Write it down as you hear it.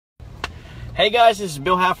Hey guys, this is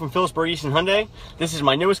Bill Half from Phillipsburg Easton Hyundai. This is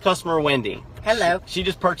my newest customer, Wendy. Hello. She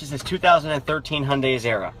just purchased this 2013 Hyundai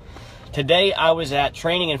Azera. Today I was at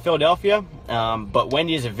training in Philadelphia, but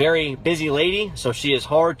Wendy is a very busy lady, so she is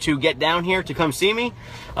hard to get down here to come see me.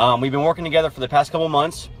 We've been working together for the past couple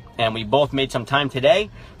months, and we both made some time today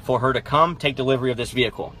for her to come take delivery of this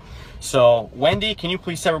vehicle. So Wendy, can you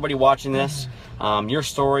please tell everybody watching this your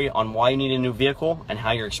story on why you need a new vehicle and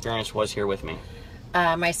how your experience was here with me?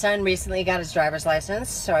 My son recently got his driver's license,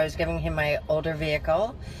 so I was giving him my older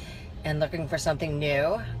vehicle and looking for something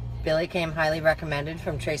new. Billy came highly recommended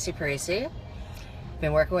from Tracy Parisi.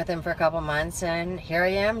 Been working with him for a couple months, and here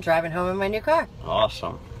I am driving home in my new car.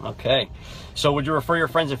 Awesome. Okay. So would you refer your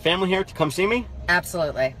friends and family here to come see me?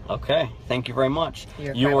 Absolutely. Okay. Thank you very much.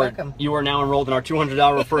 You're quite welcome. You are now enrolled in our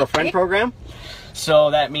 $200 Refer a Friend program.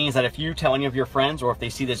 So that means that if you tell any of your friends or if they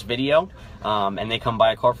see this video and they come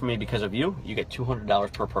buy a car from me because of you, you get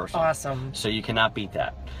 $200 per person. Awesome. So you cannot beat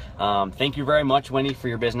that. Thank you very much, Wendy, for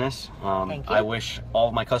your business. Thank you. I wish all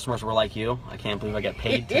of my customers were like you. I can't believe I get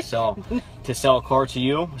paid to sell a car to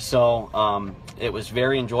you. So it was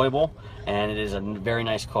very enjoyable, and it is a very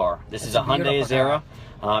nice car. This is a Hyundai Azera.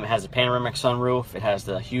 It has a panoramic sunroof. It has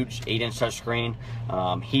the huge 8-inch touchscreen,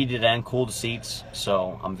 heated and cooled seats.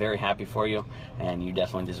 So I'm very happy for you, and you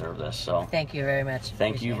definitely deserve this. So thank you very much.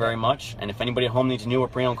 Thank you very much. And if anybody at home needs a new or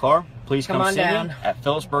pre-owned car, please come see me at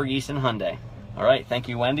Phillipsburg Easton Hyundai. All right. Thank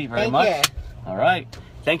you, Wendy, very much. Thank you. All right.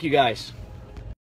 Thank you, guys.